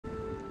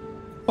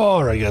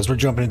Alright guys, we're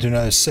jumping into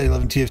another set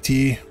 11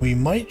 TFT. We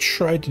might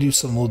try to do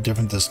something a little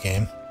different this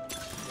game.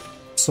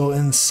 So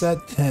in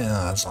set 10,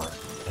 that's not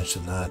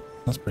mentioned that.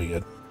 That's pretty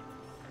good.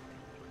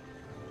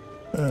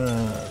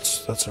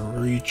 That's a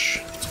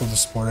reach. Let's go with the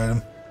sport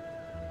item.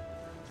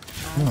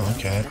 Oh,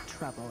 okay. The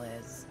trouble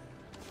is.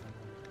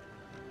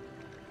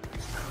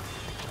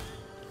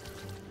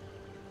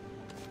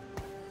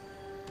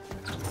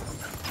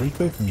 Break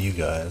away from you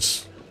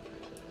guys.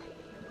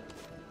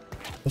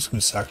 What's gonna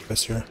be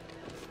sacrifice here?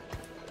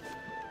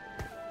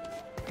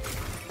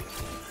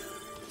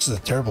 This is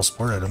a terrible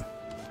sport item.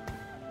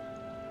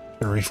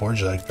 Gotta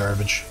reforge that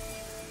garbage.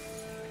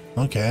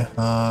 Okay,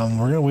 we're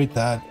gonna wait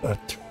that a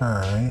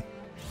turn.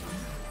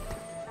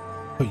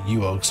 Put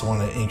you out because I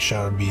want an ink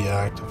shadow to be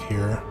active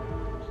here.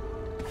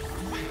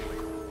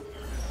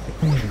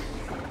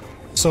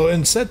 So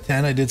in set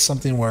 10 I did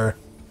something where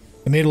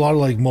I made a lot of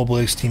like Mobile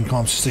X team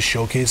comps just to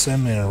showcase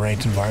them in a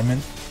ranked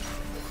environment.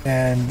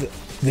 And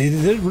they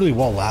did really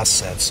well last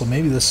set, so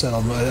maybe this set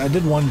I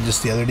did one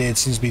just the other day. It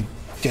seems to be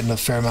getting a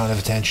fair amount of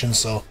attention,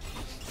 so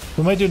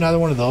we might do another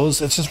one of those.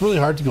 It's just really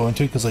hard to go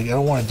into because like I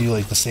don't want to do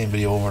like the same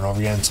video over and over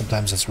again.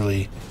 Sometimes it's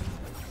kind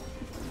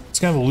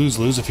of a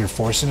lose-lose if you're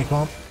forcing a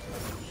comp.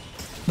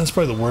 That's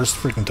probably the worst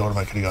freaking totem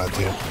I could have got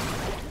to.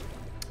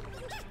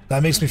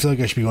 That makes me feel like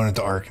I should be going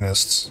into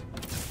Arcanists.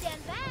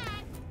 Stand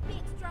back.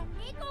 Big strong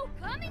Nico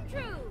coming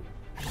through.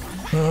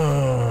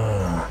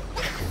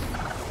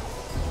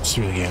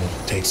 See where the game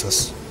takes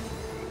us.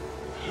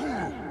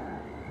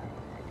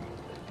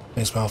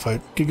 Nice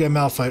Malphite. Good guy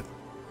Malphite.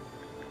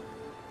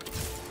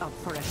 Up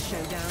for a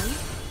showdown?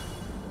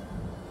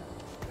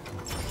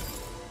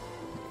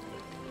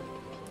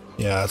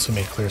 Yeah, that's gonna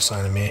make a clear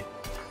sign of me.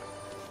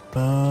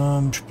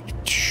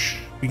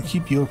 We can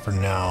keep you up for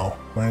now.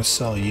 We're gonna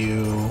sell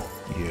you.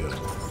 We're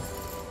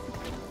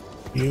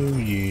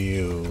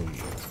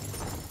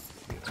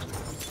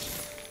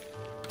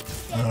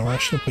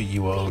actually gonna put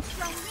you out.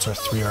 It's our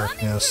 3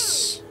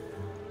 Arcanists.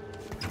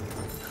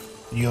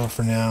 You out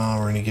for now.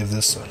 We're gonna give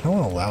this. I don't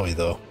want to Lowy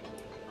though.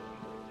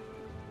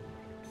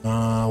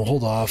 We'll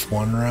hold off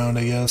one round,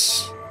 I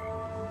guess.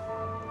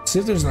 See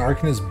if there's an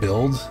Arcanist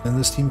build in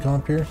this team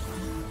comp here.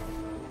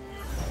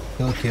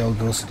 Kill Kale,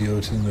 Ghost Duo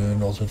to the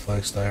Moon, Ultimate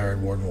Flex, Die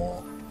Hard, Warden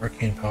Wall.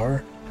 Arcane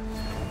Power.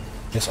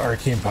 Yes,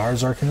 Arcane Power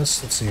is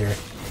Arcanist. Let's see here.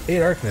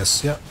 8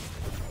 Arcanists, yep.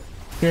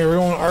 Here, we're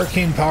going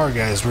Arcane Power,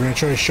 guys. We're going to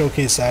try to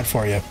showcase that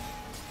for you.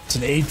 It's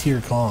an A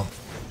tier comp.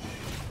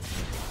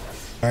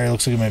 Alright,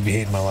 looks like I might be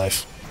hating my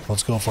life.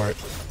 Let's go for it.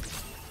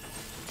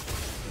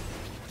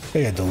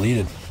 I got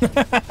deleted.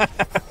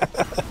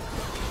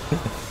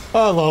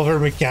 Oh, I love her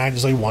mechanic,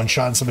 just like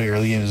one-shot somebody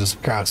early game, it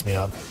just cracks me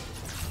up.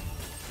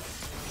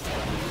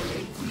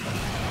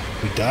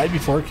 We died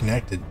before it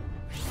connected.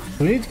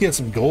 We need to get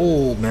some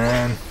gold,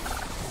 man.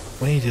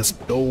 We need to get some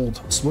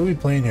gold. So what are we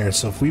playing here?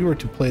 So if we were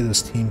to play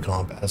this team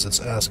comp as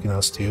it's asking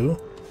us to...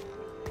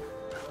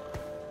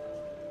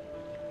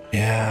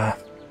 Yeah.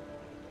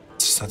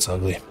 That's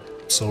ugly.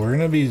 So we're going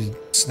to be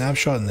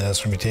snapshotting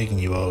this. We're going to be taking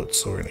you out.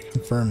 So we're going to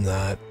confirm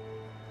that.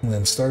 And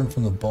then starting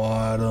from the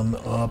bottom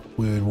up,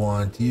 we would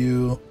want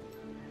you.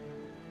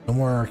 No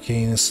more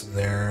Arcanists in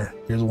there.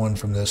 You're the one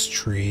from this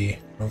tree. I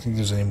don't think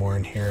there's any more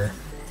in here.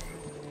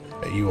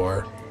 Yeah, you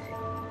are.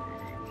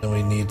 Then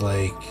we need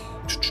like...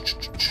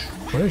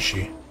 Where is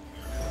she?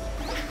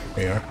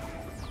 There you are.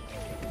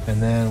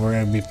 And then we're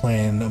going to be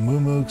playing a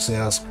Mumu because they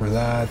asked for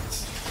that.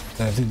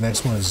 And I think the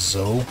next one is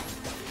Zoe.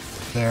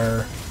 There.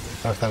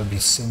 I thought that would be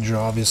Syndra,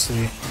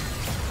 obviously.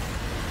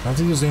 I don't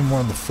think there's any more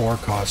on the 4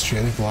 cost tree.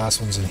 I think the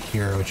last one's in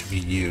here, which would be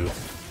you.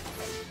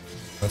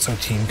 That's our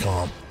team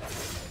comp.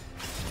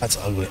 That's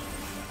ugly.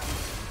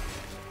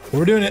 But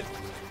we're doing it.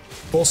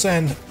 Full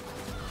send.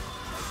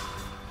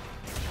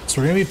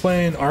 So we're gonna be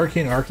playing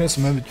Arcane Arcanist.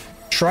 I'm gonna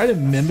try to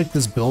mimic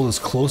this build as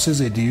close as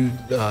they do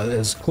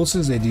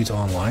to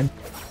online.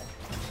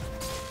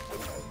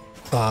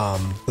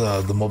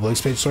 The mobile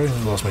X page. Sorry,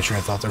 I lost my train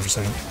of thought there for a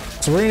second.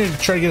 So we're gonna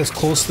try to get as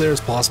close there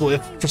as possible.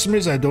 If for some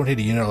reason I don't hit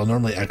a unit, I'll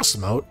normally X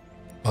them out.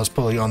 I'll just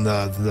put like on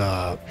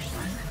the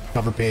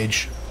cover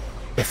page,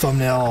 the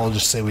thumbnail. I'll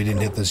just say we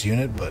didn't hit this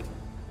unit, but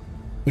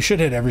we should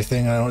hit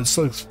everything. I know it's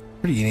like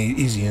pretty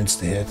easy units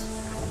to hit.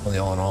 Really,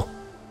 all in all.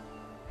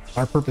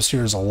 Our purpose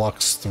here is a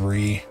Lux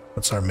 3.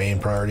 That's our main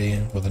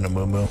priority with an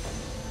Amumu.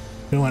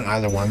 We don't want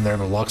either one there,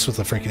 but Lux with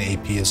the freaking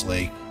AP is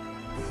like,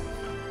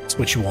 it's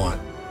what you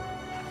want.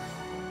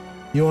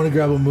 You want to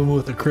grab a Amumu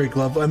with a crit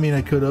glove? I mean,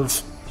 I could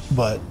have,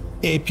 but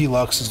AP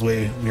Lux is the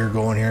way we're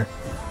going here.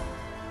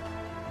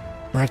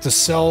 We're gonna have to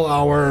sell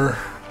our...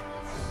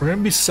 We're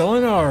gonna be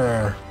selling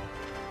our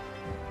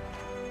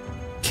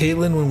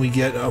Caitlyn when we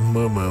get a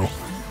Amumu.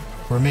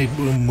 We're gonna make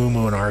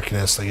Amumu an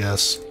Arcanist, I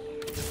guess.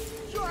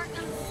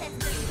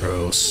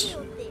 Gross.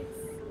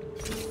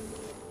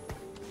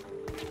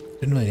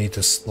 Didn't really need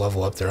to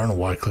level up there. I don't know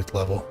why I clicked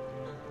level.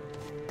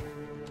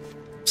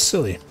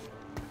 Silly.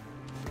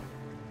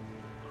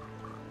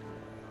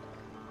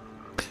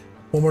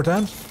 One more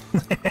time?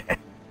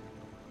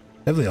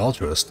 Heavily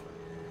altruist.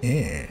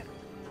 Yeah.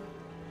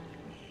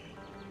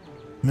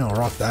 I'll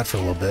rock that for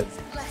a little bit.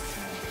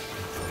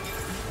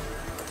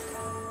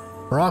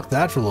 Rock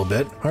that for a little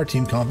bit. Our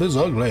team comp is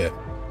ugly.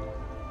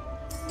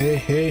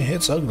 Hey,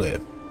 it's ugly.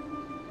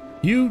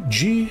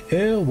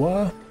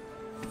 U-G-L-Y.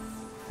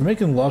 We're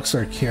making Lux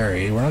our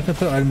carry. We're not going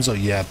to put items out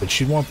yet, but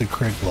she'd want the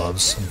crit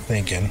gloves, I'm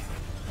thinking.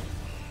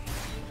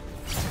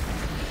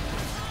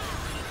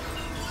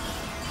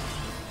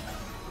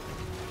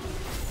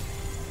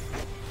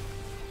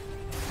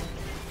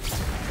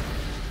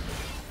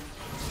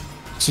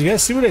 So you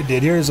guys see what I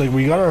did here is like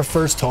we got our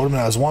first totem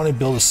and I was wanting to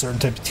build a certain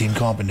type of team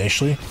comp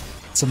initially.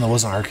 Something that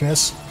wasn't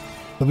Arcanist.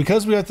 But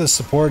because we got the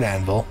support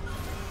anvil,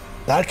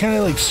 that kind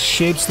of like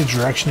shapes the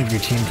direction of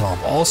your team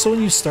comp. Also,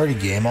 when you start a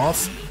game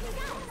off,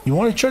 you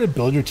want to try to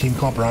build your team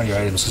comp around your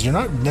items because you're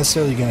not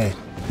necessarily going to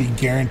be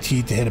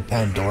guaranteed to hit a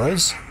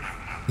Pandora's.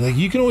 Like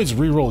you can always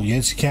reroll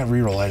units, you can't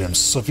reroll items.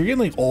 So if you're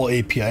getting like all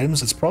AP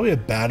items, it's probably a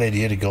bad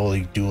idea to go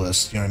like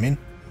duelist, you know what I mean?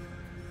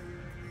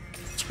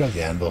 Let's grab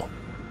the anvil.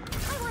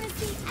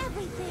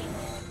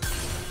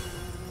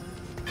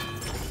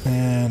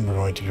 And we're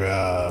going to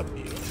grab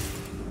you.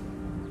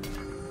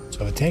 So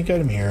I have a tank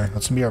item here.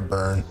 That's gonna be our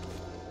burn.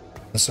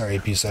 That's our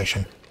AP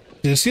section.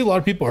 You see a lot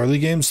of people early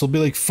games, they'll be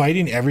like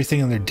fighting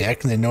everything on their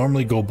deck and they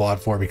normally go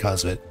bot 4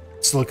 because of it.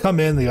 So they'll come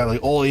in, they got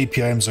like all AP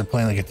items, they're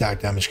playing like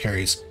attack damage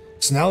carries.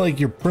 So now like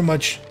you're pretty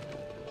much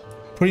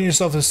putting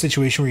yourself in a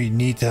situation where you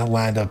need to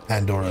land up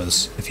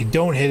Pandora's. If you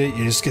don't hit it,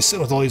 you just get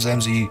sitting with all these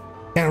items that you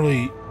can't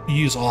really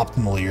use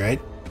optimally, right?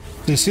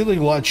 So you see like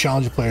a lot of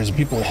challenger players and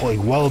people like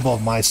well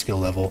above my skill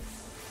level.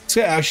 This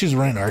guy actually is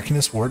running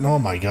Arcanist Wharton. Oh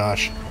my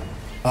gosh.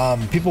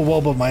 People well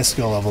above my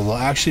skill level, they'll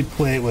actually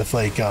play it with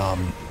like,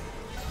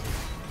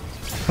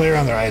 play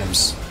around their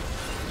items.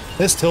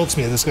 This tilts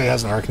me. This guy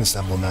has an Arcanist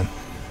emblem, man.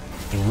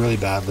 Like, really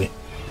badly.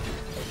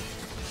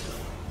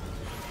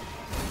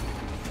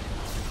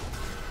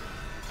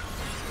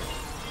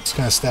 Just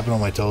kind of stepping on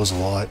my toes a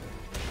lot.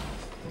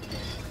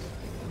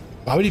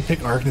 Why would he pick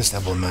Arcanist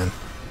emblem, man?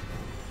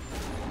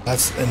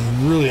 That's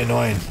really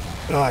annoying.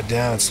 God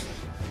damn it.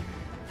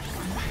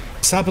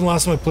 This happened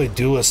last time I played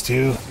Duelist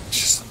too.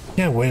 Just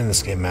can't win in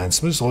this game, man.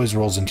 Somebody just always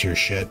rolls into your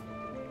shit.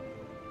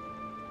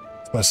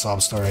 It's my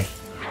sob story.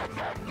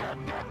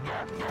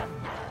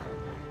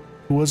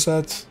 Who was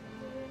that?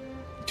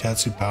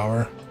 Katsu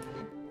Power.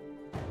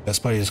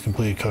 Best Buddy just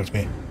completely cooked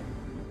me.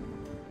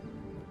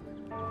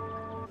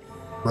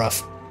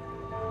 Rough.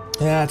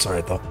 Yeah, that's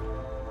alright though.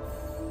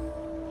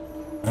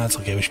 That's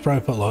okay. We should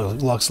probably put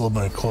Lux a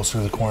little bit closer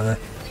to the corner.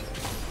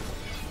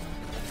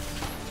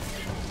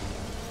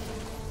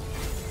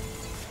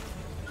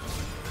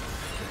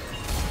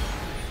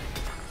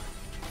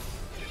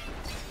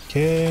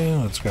 Okay,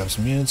 let's grab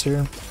some units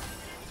here.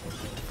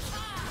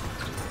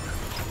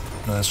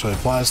 That's what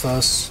applies to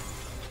us.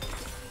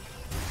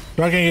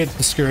 We're not gonna get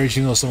discouraged,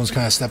 even though someone's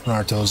kind of stepping on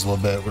our toes a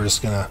little bit. We're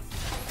just gonna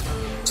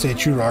stay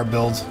true to our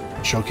build,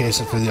 showcase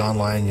it for the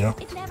online, you know.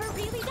 It never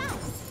really does.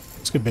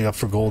 It's a good pick up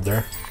for gold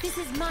there. This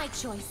is my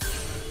choice.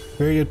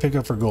 Very good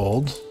pickup for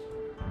gold.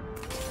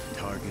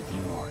 Target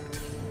marked.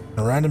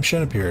 A random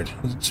shin appeared.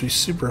 It's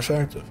super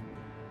effective.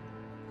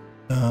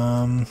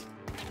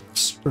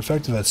 Super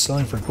effective at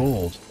selling for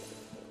gold.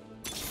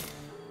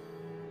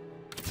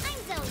 I'm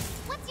Zoe.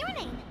 What's your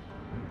name?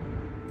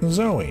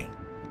 Zoe.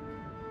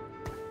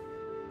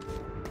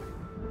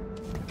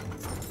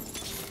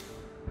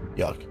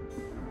 Yuck.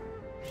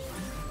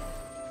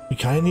 We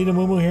kind of need a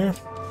Moo here.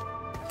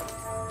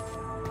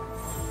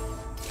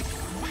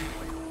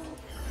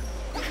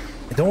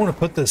 I don't want to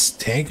put this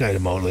tank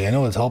item out. Like, I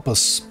know it'll help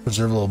us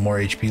preserve a little more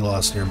HP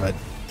loss here, but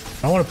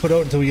I don't want to put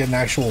out until we get an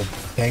actual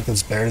tank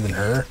that's better than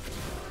her.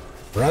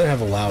 I'd rather have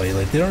Alawi.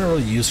 Like, they don't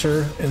really use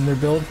her in their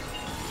build.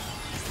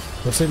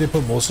 Looks like they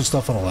put most of the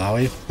stuff on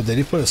Alawi, but they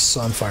did put a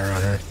Sunfire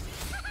on her.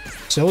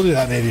 So we'll do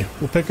that maybe.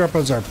 We'll pick her up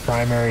as our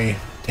primary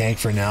tank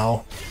for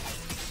now.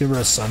 Give her a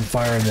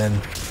Sunfire and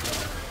then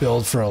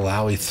build for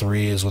Alawi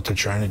 3 is what they're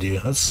trying to do.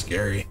 That's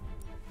scary.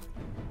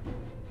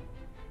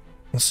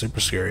 That's super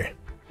scary.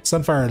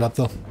 Sunfire it up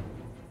though.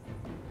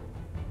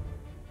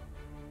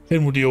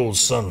 In with the old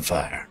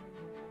Sunfire.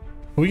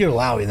 We get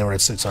Alawi and then we're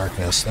at 6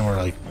 Arcanists. Then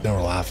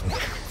we're laughing.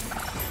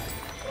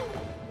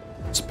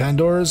 So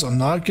Pandora's, I'm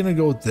not gonna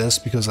go with this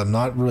because I'm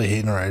not really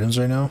hating our items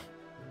right now.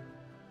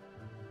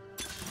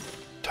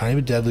 Tiny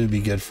bit deadly would be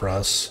good for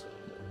us.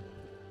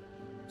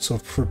 So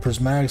for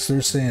prismatics,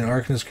 they're saying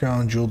Arcanist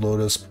Crown, Jeweled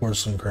Lotus,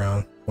 Porcelain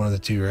Crown. One of the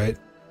two, right?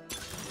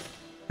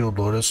 Jeweled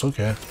Lotus,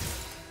 okay.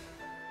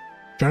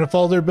 Trying to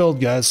follow their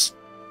build, guys.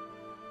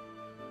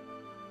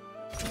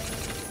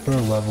 Put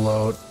a level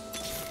out.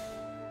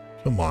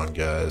 Come on,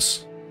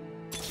 guys.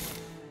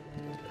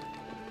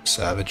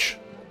 Savage.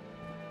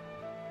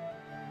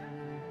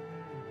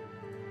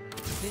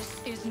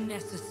 This is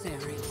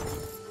necessary.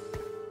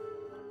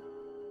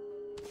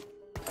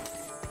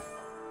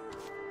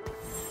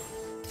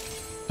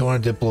 Don't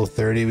want to dip below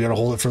 30. We gotta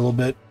hold it for a little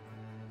bit.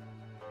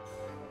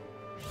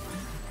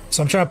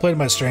 So I'm trying to play to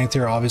my strength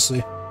here,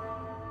 obviously.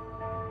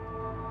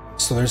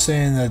 So they're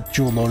saying that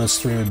Jeweled Lotus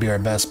 3 would be our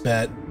best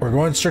bet. We're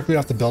going strictly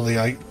off the build.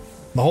 Like,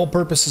 The whole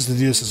purpose is to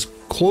do this as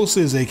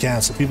closely as they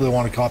can, so people that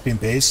want to copy and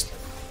paste.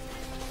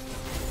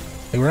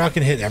 Like, we're not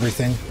going to hit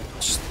everything.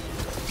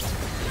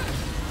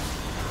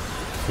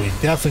 We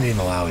definitely need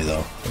an Alawi,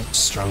 though. I'm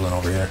struggling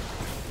over here.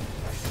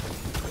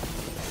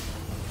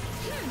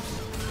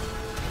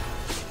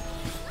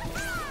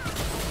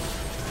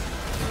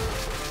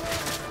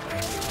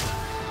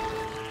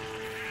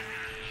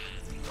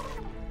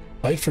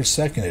 Fight for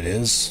second it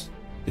is.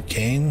 The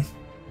Kane.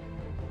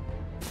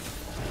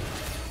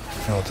 I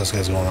don't know what this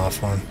guy's going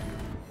off on.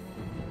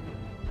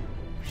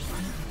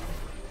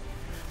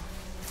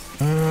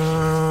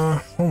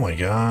 Oh my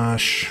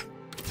gosh.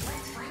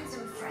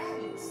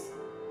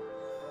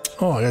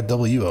 Oh, I got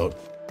W out.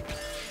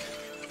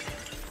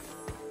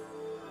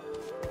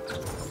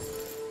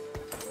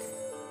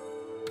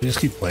 You just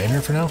keep playing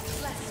her for now?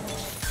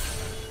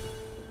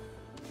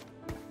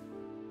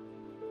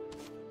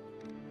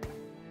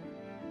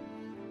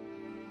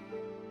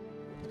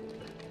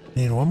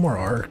 Need one more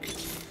arc.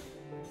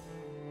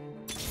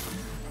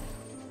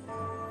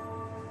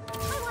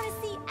 I want to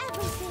see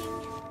everything.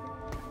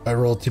 I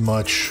rolled too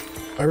much.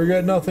 I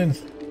regret nothing.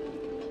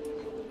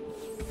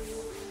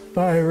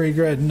 I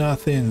regret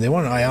nothing. They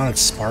want an Ionic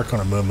Spark on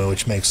a Momo,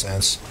 which makes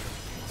sense.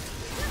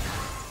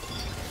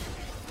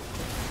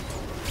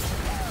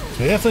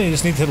 We definitely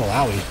just need to hit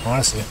Alawi,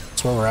 honestly.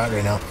 That's where we're at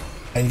right now.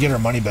 And get our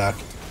money back.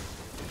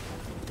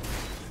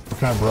 We're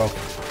kind of broke.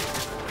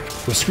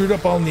 We're screwed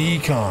up on the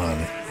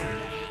econ.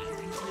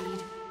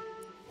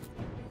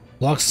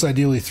 Lux is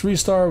ideally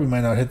 3-star. We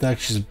might not hit that.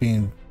 She's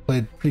being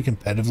played pretty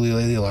competitively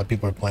lately. A lot of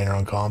people are playing her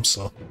on comps,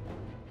 so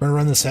we're gonna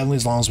run this heavily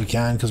as long as we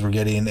can because we're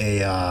getting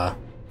a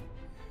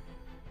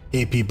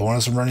AP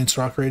bonus from running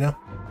stock right now.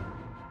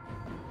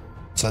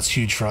 So that's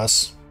huge for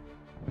us.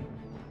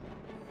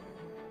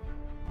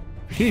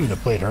 We could even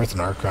have played Earth and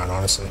Arcane,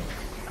 honestly.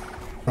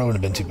 Probably wouldn't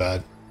have been too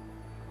bad.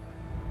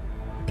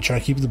 But try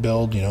to keep the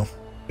build, you know.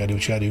 Gotta do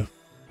what you gotta do.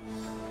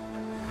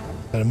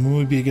 That Moon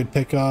would be a good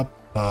pickup.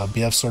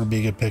 BF sort of be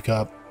a good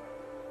pickup.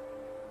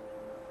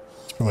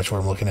 That's pretty much what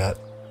I'm looking at.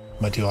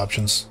 My two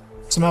options.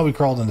 Somehow we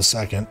crawled into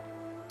second.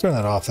 Turn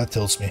that off, that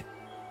tilts me.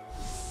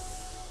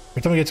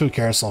 Every time I get to a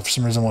carousel, for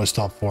some reason I'm always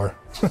top 4.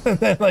 And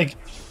then, like,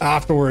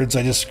 afterwards,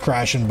 I just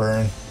crash and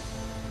burn.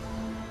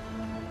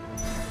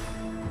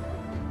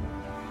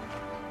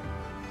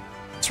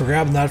 So we're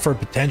grabbing that for a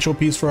potential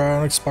piece for our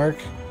Ionic Spark.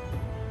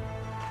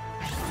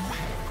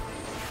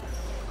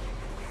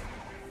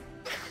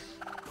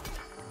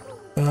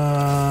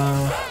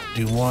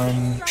 Do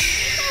one.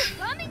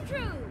 Coming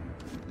through.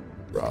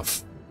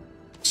 Rough.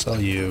 Sell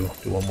you.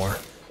 Do one more.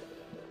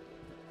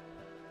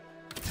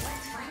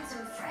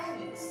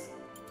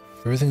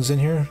 Everything's in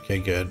here? Okay,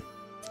 good.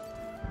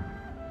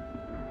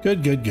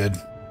 Good, good, good.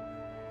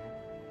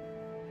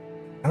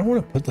 I don't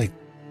want to put, like,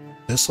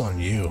 this on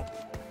you.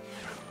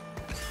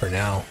 For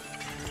now.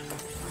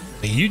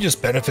 Like, you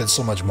just benefit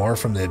so much more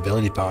from the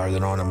ability power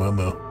than on a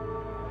Mumu.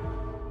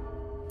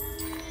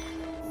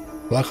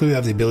 Luckily we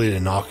have the ability to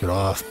knock it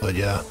off, but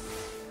yeah.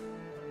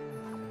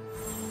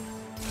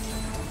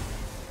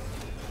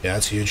 Yeah,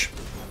 that's huge.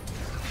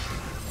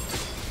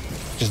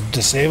 Just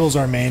disables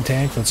our main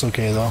tank, that's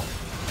okay though.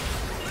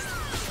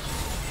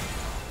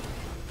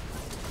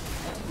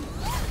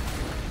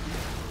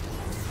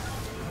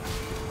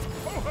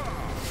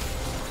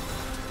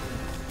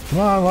 Come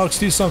on, Lux,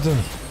 do something.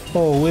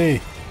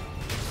 Holy.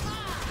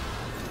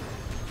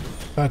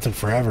 That took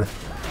forever.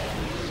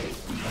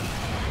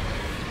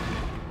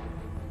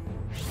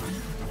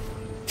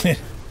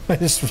 I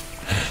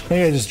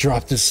think I just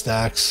dropped his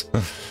stacks.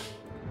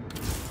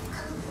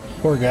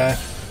 Poor guy.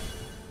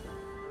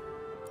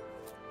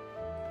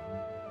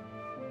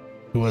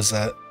 Who was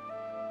that?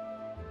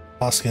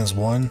 Hoskins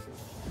won.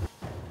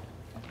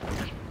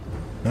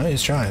 No,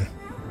 he's trying.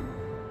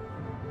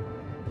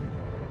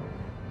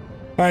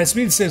 Alright, so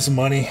we need to save some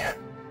money.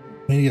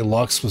 We need to get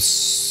Lux with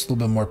a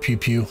little bit more pew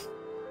pew.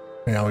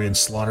 Right now we're getting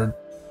slaughtered.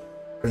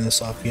 Turn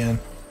this off again.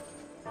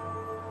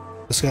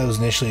 This guy was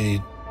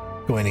initially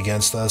going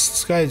against us.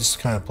 This guy just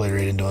kind of played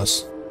right into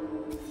us.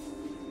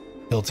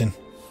 Tilting.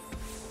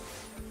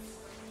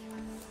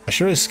 I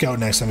should really scout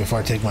next time before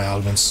I take my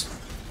augments.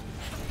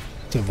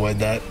 To avoid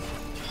that.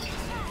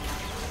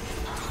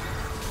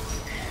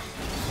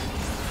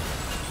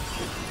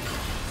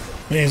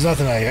 I mean, there's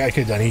nothing I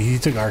could have done. He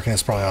took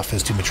Arcanist probably off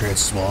his 2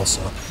 Matriarchs as well,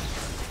 so.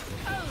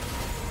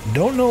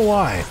 Don't know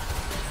why.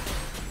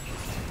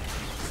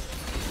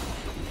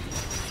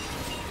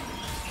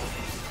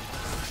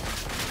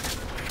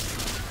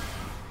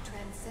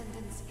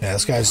 Yeah,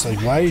 this guy's like,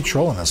 why are you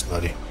trolling us,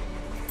 buddy?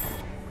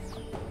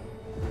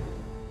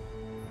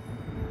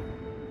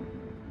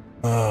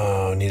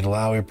 Oh, need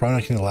Alawi. We're probably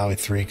not going to Alawi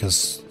 3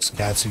 because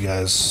Skatsu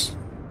guy's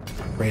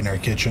right in our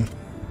kitchen.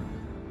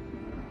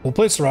 We'll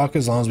play Soraka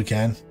as long as we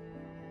can.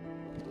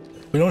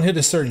 If we don't hit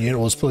a certain unit,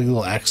 we'll just put a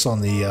little X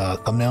on the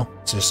thumbnail.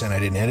 It's just saying I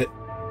didn't hit it.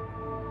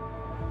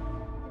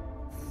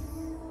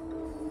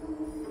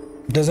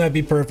 It doesn't have to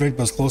be perfect,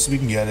 but as close as we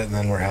can get it, and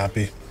then we're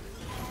happy.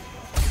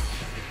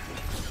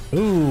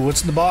 Ooh,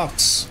 what's in the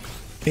box?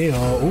 Hey,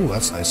 ooh,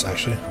 that's nice,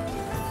 actually.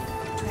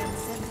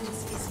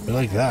 We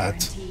like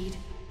that.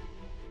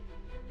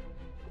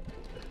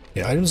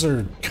 The items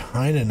are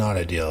kind of not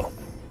ideal.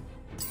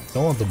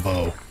 Don't want the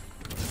bow.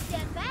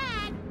 Stand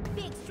back!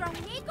 Big strong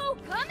Nico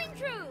coming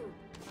through!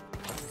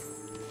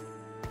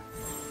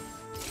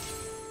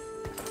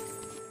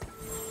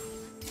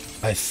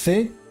 I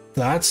think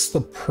that's the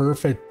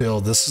perfect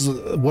build. This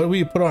is what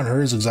we put on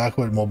her is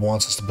exactly what Moba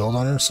wants us to build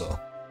on her, so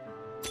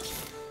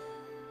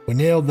we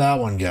nailed that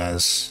one,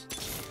 guys.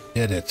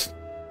 Hit it.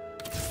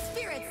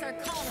 Spirits are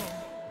calling.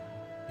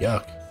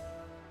 Yuck.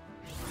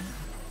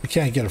 We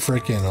can't get a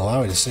freaking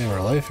Alawi to save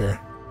our life here.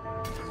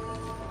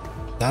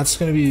 That's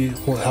gonna be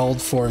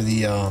held for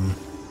the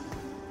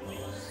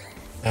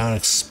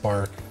Onyx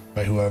Spark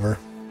by whoever.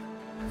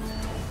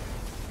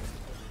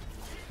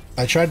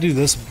 I tried to do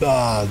this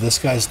this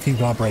guy's team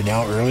comp right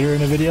now earlier in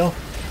the video.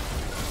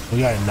 We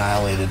got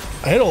annihilated.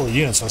 I hit all the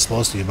units I was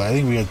supposed to, but I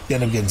think we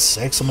ended up getting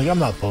 6. I'm like, I'm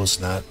not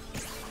posting that.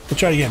 We'll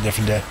try to get a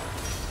different day.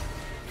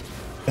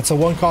 It's a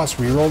 1-cost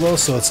reroll though,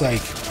 so it's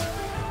like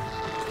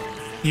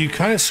you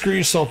kind of screw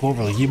yourself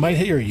over. Like you might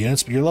hit your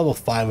units, but you're level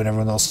 5 and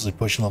everyone else is like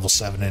pushing level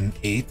 7 and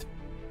 8.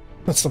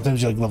 But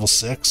sometimes you're like level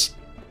 6.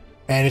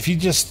 And if you're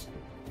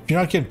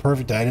not getting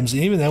perfect items,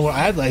 and even then when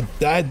I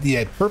had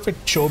the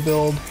perfect show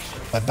build,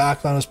 my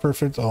backline was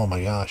perfect. Oh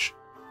my gosh.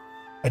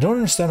 I don't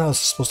understand how this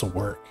is supposed to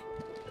work.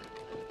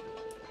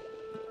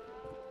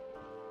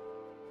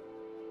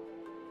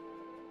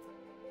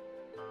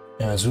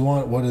 Yeah, so we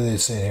want, what do they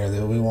say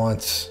here? We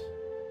want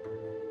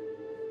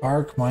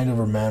Arc, Mind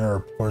Over Mana,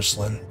 or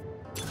Porcelain.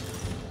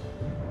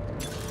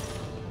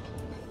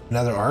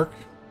 Another Arc?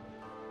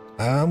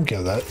 I'm okay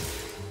with that.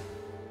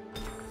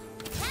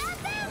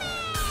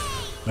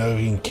 Now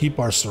we can keep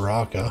our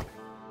Soraka.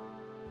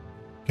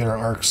 Get our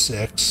Arc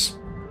 6.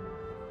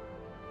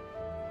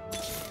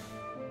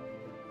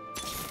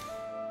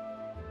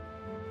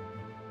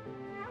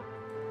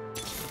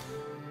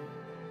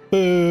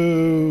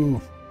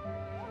 Boo!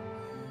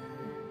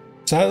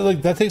 So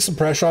that takes some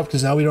pressure off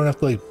because now we don't have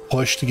to like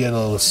push to get a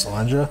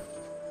Lysandra.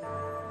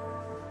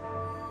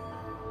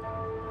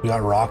 We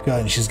got Raka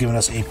and she's giving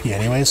us AP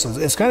anyway, so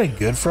it's kind of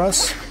good for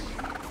us.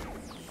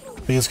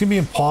 But it's gonna be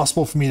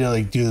impossible for me to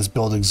like do this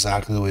build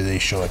exactly the way they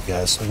show it,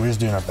 guys. Like we're just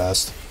doing our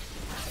best.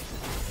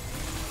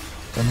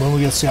 And Moba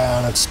gets the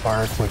Ionic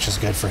Spark, which is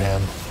good for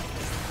him.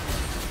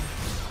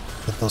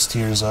 Get those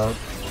tears out.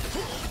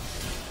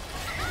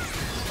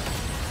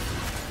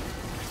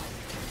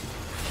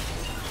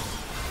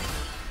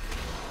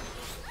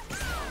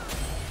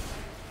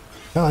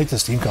 I like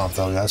this team comp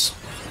though, guys.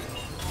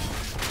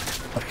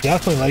 I'm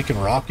definitely liking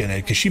rocking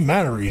it because she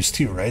mana reuse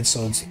too, right?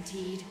 So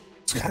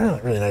it's kind of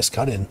a really nice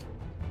cut in.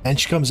 And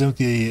she comes in with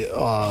the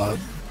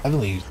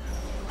heavenly.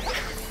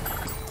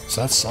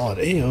 So that's solid.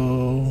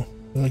 Ayo.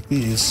 We like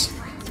these.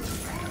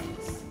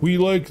 We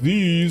like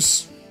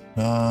these.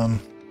 Sorry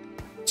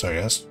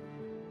guys.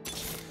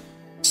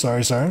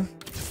 Sorry.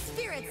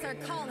 Spirits are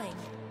calling.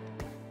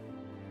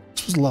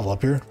 Supposed to level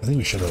up here. I think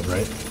we should have,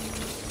 right?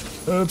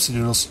 Oopsie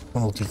doodles. Went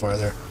a little too far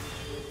there.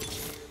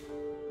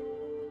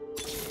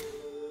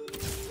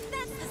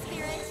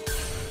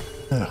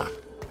 Yeah,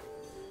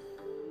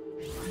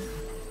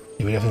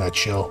 we definitely gotta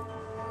chill.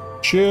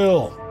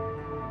 Chill!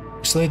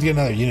 We still need to get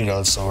another unit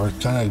out, so we're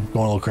kind of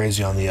going a little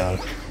crazy on the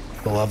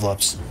level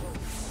ups.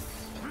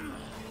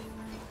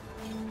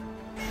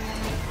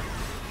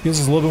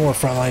 Gives us a little bit more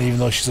frontline, even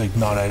though she's like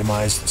not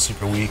itemized and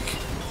super weak.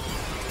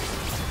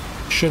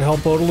 Should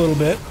help out a little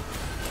bit.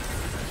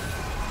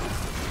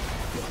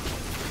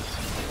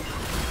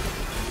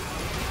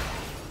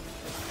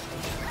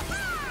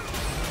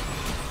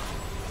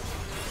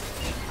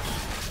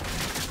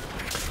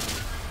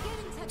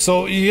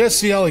 So you guys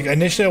see how like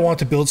initially I want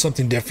to build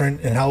something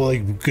different and how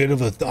like good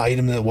of an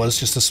item that was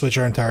just to switch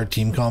our entire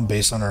team comp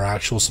based on our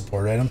actual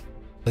support item.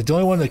 Like the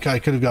only one that I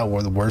could have got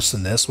worse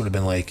than this would have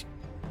been like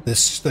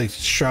this like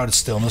Shrouded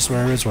Stillness,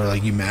 where it is, where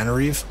like you mana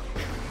reave.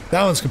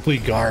 That one's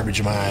complete garbage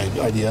in my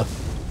idea.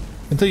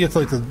 Until you get to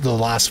like the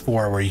last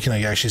 4 where you can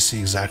like actually see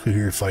exactly who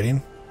you're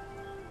fighting.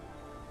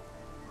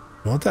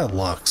 You want that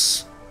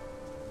Lux.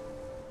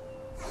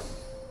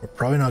 We're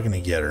probably not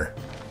gonna get her.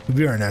 It'll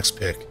be our next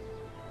pick.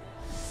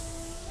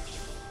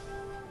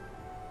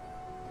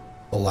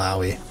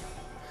 Alawi.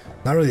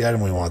 Not really the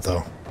item we want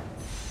though.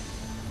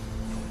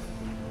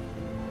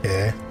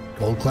 Okay,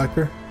 Gold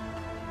Collector.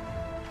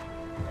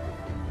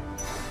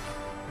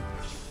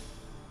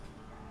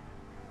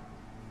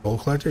 Gold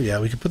Collector? Yeah,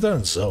 we could put that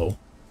on Zoe.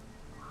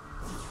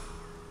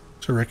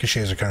 So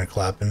ricochets are kind of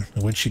clapping.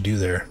 What'd she do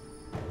there?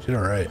 She did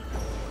alright.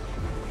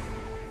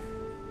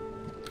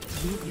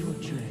 Live your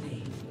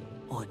journey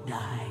or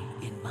die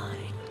in mine.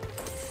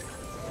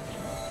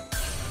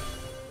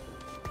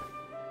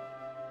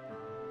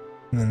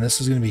 And then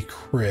this is going to be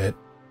crit,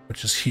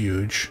 which is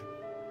huge.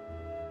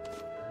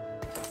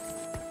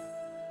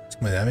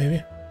 Something like that,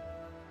 maybe?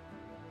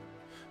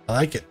 I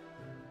like it.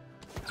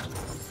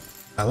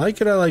 I like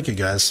it,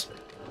 guys.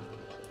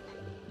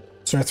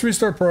 So our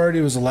 3-star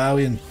priority was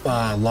Alawi and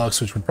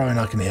Lux, which we're probably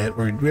not going to hit.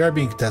 We are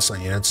being contested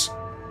on units.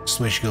 Just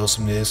the way she goes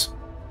some days.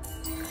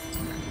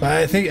 But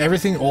I think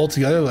everything all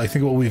together, I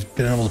think what we've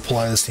been able to pull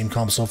out of this team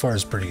comp so far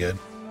is pretty good.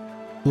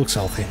 Looks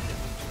healthy.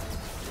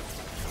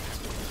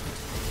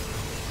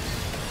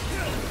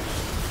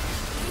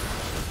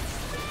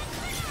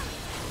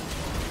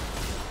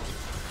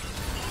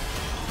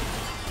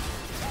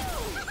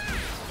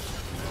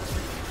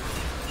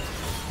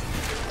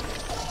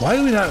 Why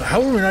do we not?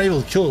 How are we not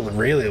able to kill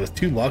Aurelia with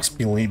 2 Lux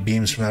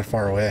beams from that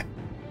far away?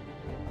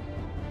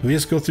 Do we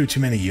just go through too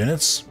many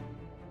units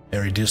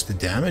and reduce the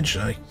damage?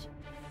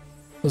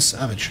 That's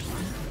savage.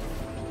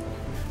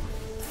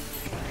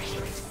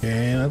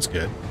 Okay, that's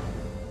good.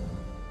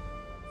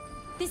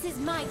 This is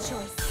my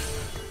choice.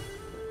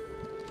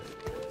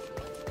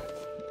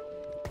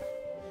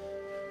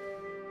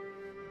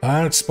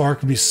 Ionic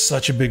Spark would be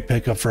such a big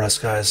pickup for us,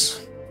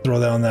 guys. Throw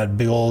that on that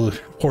big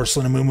old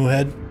porcelain Amumu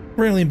head.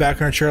 We're gonna lean back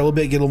in our chair a little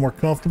bit, get a little more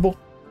comfortable.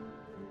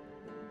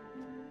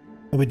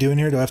 What are we doing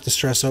here? Do I have to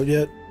stress out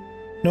yet?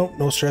 Nope,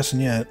 no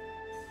stressing yet.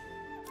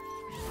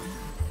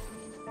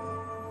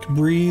 Can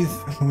breathe.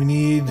 We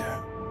need.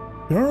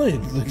 We don't really.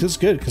 Like, this is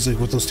good because like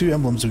with those 2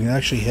 emblems, we can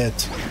actually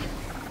hit.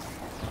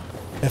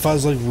 If I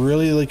was like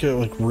really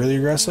really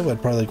aggressive,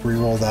 I'd probably like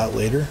re-roll that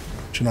later.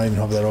 Should not even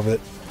have that over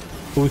it.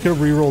 But we could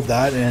have re-rolled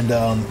that and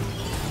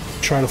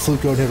try to fluke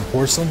out and hit a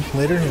porcelain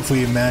later if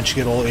we manage to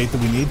get all 8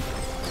 that we need.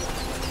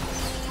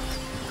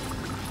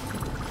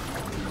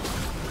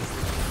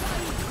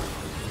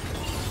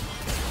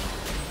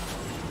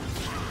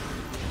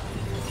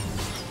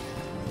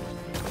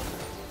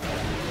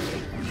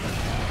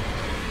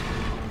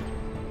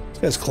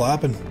 This guy's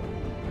clapping.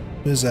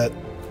 Who is that?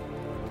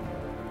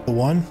 The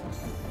one?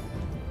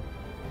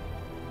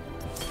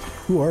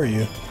 Who are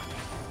you?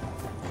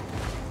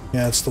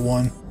 Yeah, it's the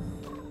one.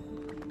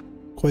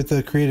 Quite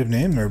the creative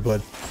name there,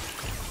 bud.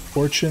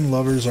 Fortune,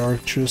 Lovers,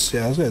 Archress.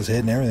 Yeah, this guy's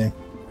hitting everything.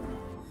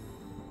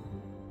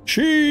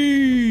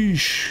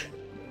 Sheesh!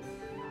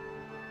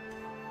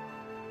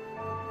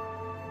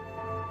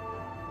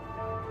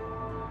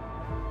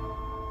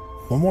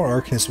 One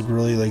more Arcanist would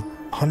really like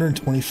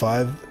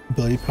 125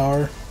 ability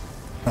power,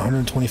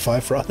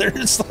 125 for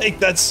others. Like,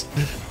 that's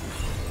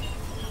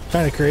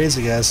kind of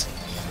crazy, guys.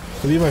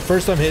 It'll be my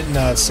first time hitting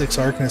 6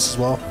 Arcanists as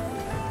well.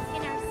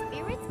 Can our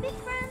spirits be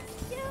friends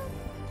too?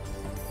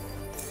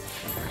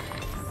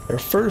 Our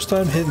first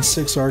time hitting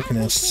 6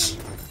 Arcanists.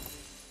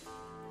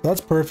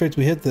 That's perfect.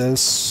 We hit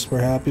this.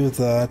 We're happy with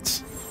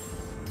that.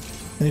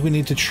 I think we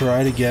need to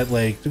try to get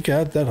like,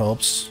 okay, that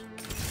helps.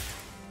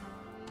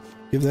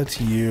 Give that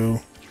to you.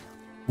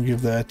 We'll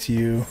give that to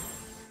you.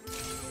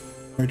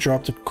 I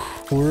dropped the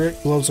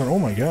crit gloves on. Oh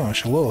my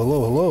gosh! Hello, hello,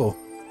 hello.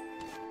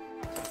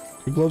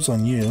 The gloves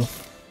on you.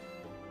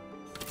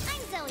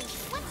 I'm Zoe.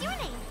 What's your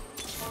name?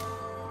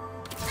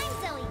 I'm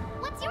Zoe.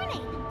 What's your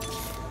name?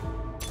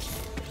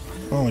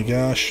 Oh my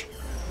gosh.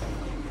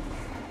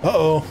 Uh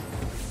oh.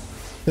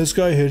 This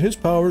guy hit his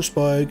power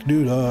spike.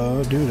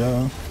 Doo-da,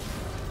 doo-da.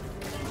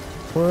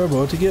 We're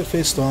about to get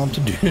face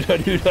stomped. Doo-da,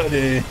 doo-da,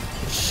 day.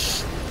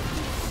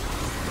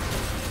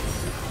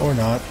 Or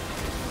not.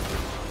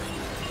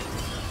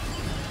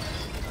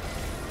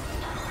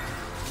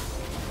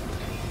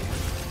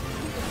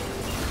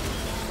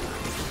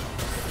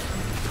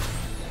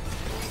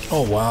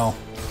 Oh wow.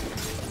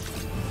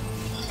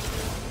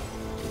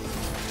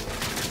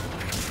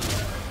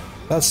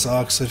 That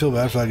sucks. I feel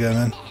bad for that guy,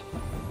 man.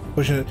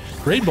 Pushing it.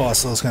 Raid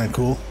boss though is kind of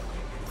cool.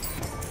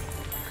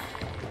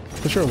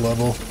 Push our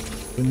level.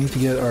 We need to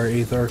get our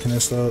 8th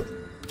Arcanist out.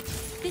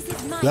 This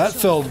is my That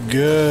choice. felt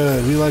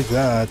good. We like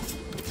that.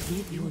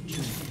 Live your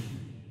journey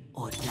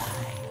or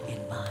die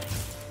in mine.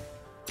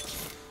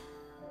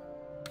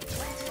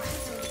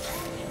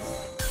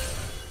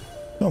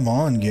 Come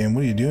on, game.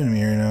 What are you doing to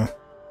me right now?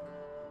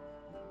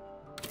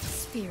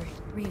 Spirit,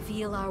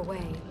 reveal our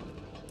way.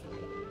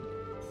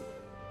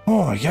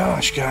 Oh my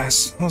gosh,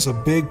 guys. That was a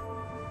big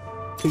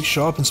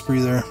shopping spree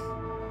there.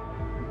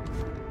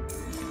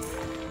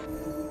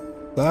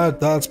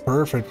 That's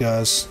perfect,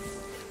 guys.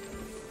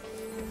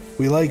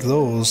 We like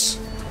those.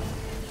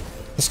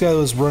 This guy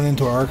was running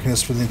into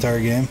Arcanist for the entire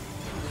game.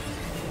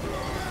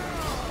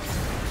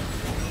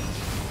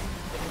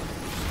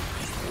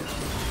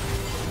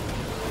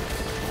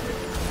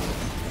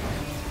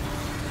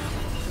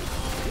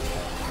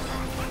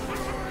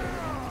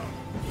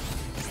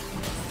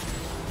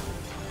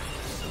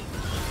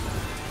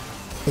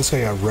 This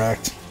guy got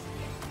wrecked.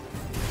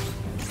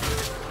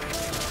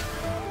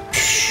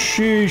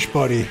 Sheesh,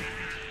 buddy.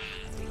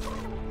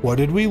 What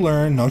did we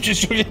learn? No, I'm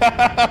just joking.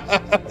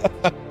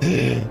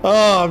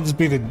 Oh, I'm just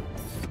being an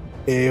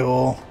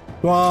a-hole.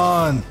 Come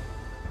on.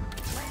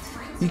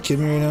 You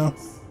kidding me right now?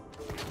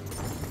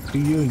 Do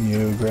you and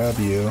you. Grab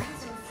you.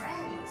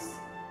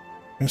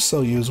 I'm gonna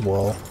sell you as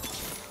well.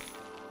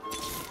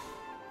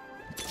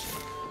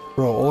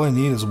 Bro, all I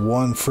need is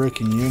one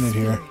freaking unit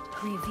here.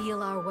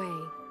 Reveal our way.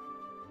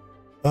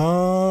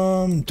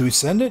 Do we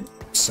send it?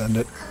 Send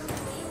it.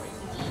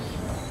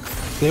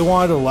 They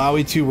wanted a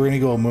Lowy 2, we're gonna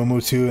go a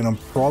Momo 2, and I'm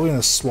probably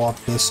gonna swap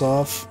this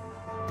off.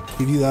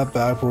 Give you that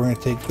back, but we're gonna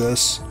take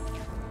this.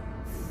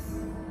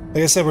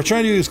 Like I said, we're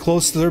trying to get as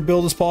close to their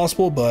build as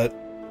possible, but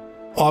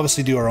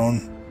obviously do our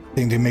own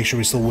thing to make sure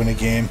we still win a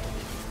game.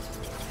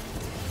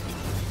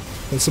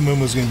 This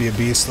Amumu's gonna be a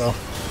beast though.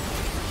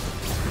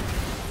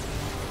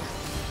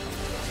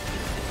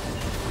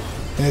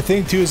 And the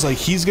thing too is like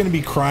he's gonna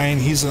be crying.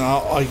 He's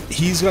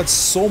got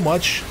so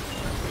much.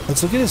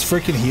 Let's look at his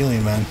freaking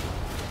healing, man.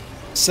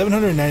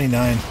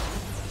 799.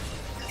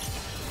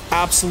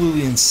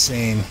 Absolutely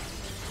insane.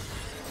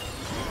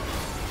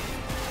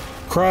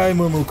 Cry,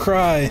 Mumu,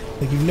 cry.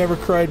 Like you've never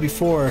cried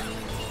before.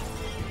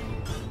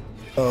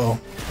 Uh oh.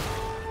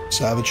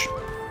 Savage.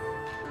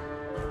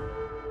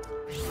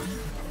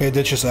 Okay,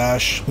 ditch us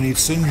Ash. We need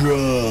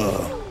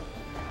Syndra.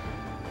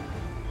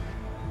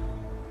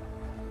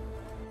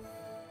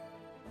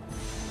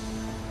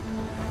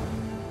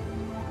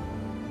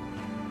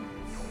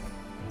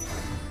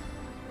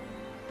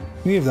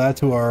 We give that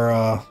to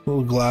our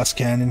little glass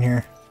cannon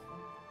here.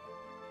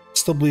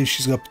 Still believe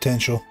she's got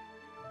potential.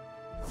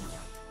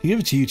 I give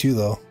it to you too,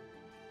 though.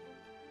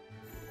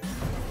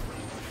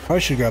 Probably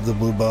should grab the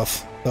blue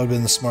buff. That would have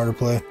been the smarter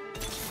play.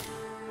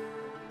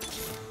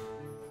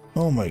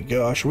 Oh my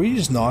gosh, were you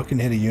just knock and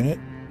hit a unit?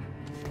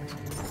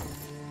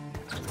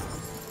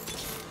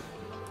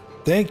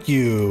 Thank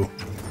you.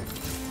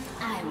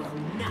 I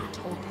will not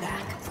hold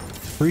back.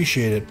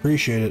 Appreciate it,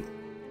 appreciate it.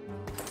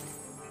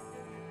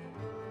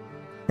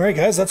 Alright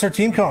guys, that's our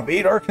team comp.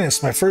 8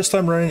 Arcanists. My first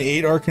time running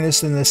 8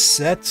 Arcanists in this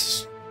set.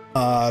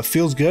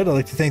 Feels good. I'd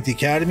like to thank the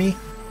Academy.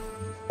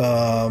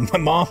 My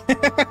mom.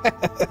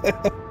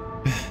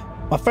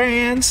 My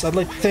fans. I'd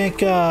like to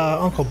thank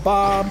Uncle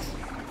Bob.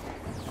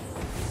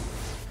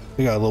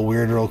 We got a little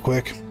weird real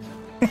quick.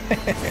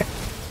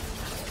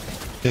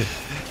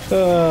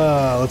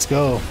 Let's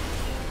go.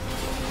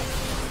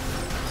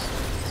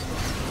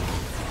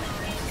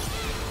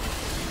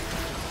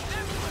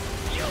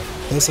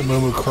 This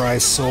Amumu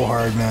cries so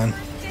hard, man.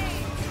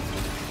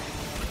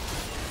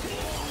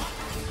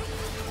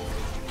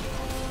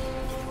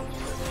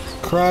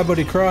 Cry,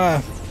 buddy,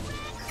 cry.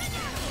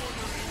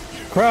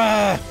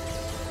 Cry!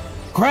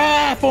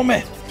 Cry for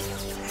me!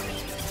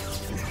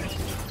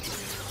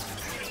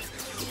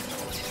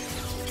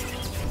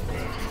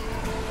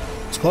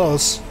 It's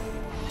close.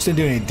 Just didn't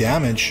do any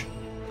damage.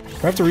 We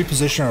have to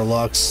reposition our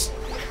Lux.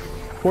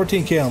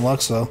 14k on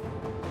Lux, though.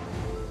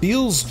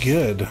 Feels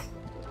good.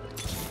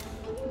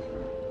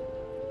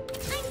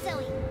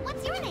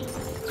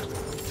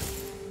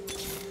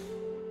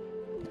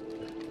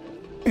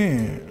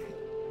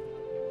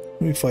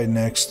 Who do we fight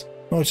next?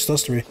 Oh, it's just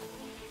us three.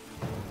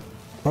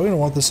 Probably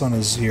gonna want this on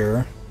his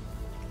ear.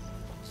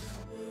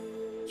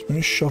 So I'm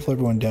gonna shuffle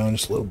everyone down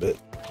just a little bit.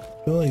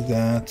 Go like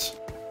that.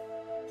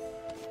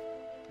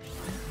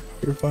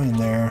 You're fine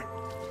there.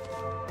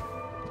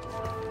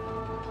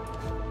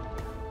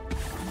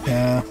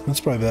 Yeah, that's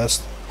probably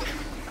best.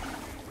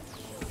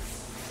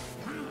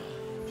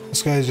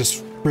 This guy's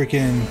just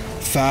freaking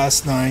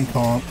fast 9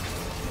 comp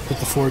with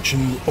the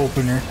fortune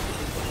opener.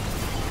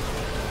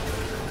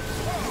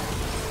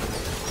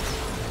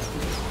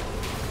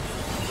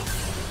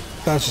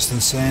 That's just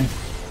insane.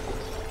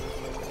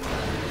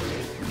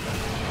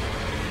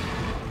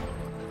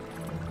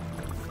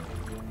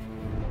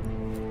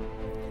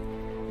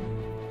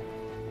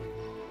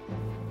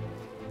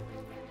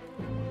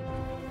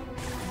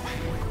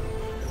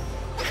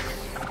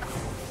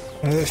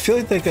 I feel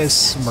like that guy's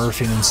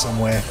smurfing in some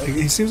way. Like,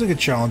 he seems like a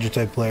challenger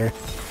type player.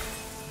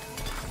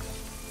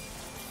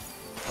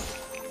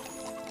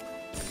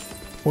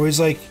 Or he's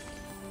like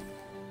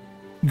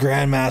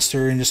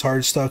Grandmaster and just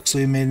hard stuck, so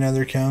he made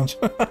another account.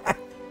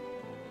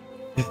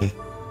 That's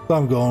what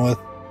I'm going with.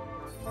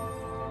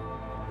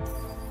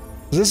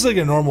 This is like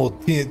a normal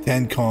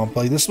 10 comp.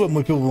 Like, this is what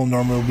most people will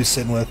normally be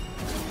sitting with.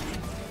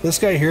 This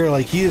guy here,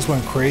 like, he just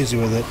went crazy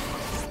with it.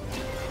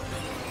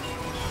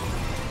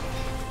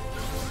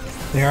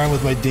 Here I am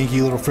with my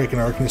dinky little freaking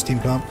Arcanist team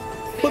comp.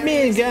 Put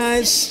me in,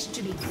 guys!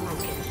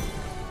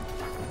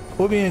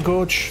 Put me in,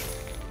 coach.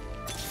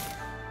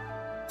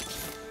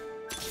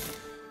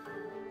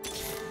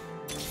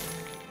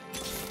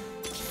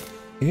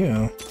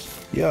 Yeah.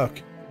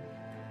 Yuck.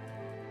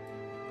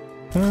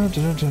 Dun,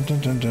 dun, dun, dun,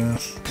 dun, dun.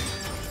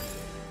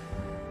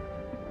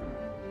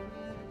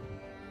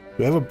 Do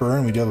we have a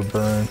burn? We do have a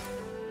burn.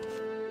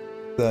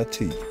 That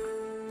to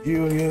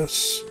you, I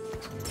guess.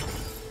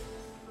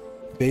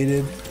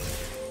 Baited.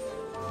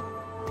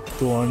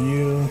 Go on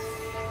you.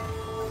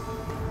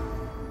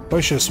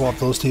 Probably should have swapped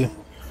those two.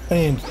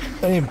 I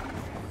didn't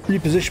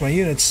reposition my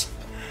units.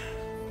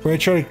 We're gonna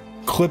try to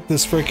clip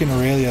this freaking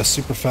Aurelia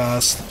super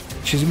fast.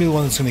 She's gonna be the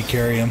one that's gonna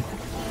carry him.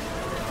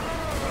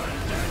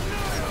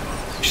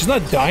 She's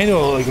not dying to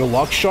like a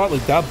luck shot.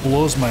 Like, that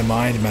blows my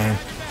mind, man.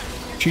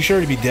 She should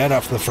already be dead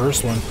after the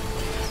first one.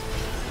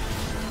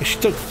 She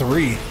took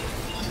 3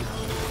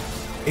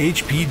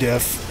 HP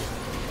diff.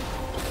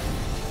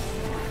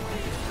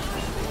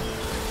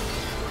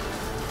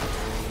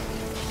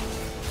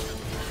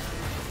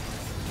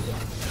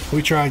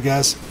 We tried,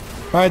 guys.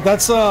 Alright,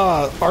 that's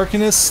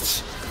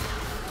Arcanist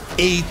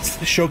 8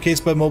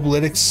 showcased by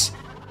Mobalytics.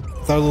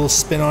 Thought a little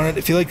spin on it.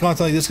 If you like content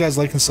like this, guys,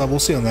 like and sub. We'll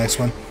see you on the next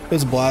one. It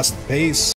was a blast. Peace.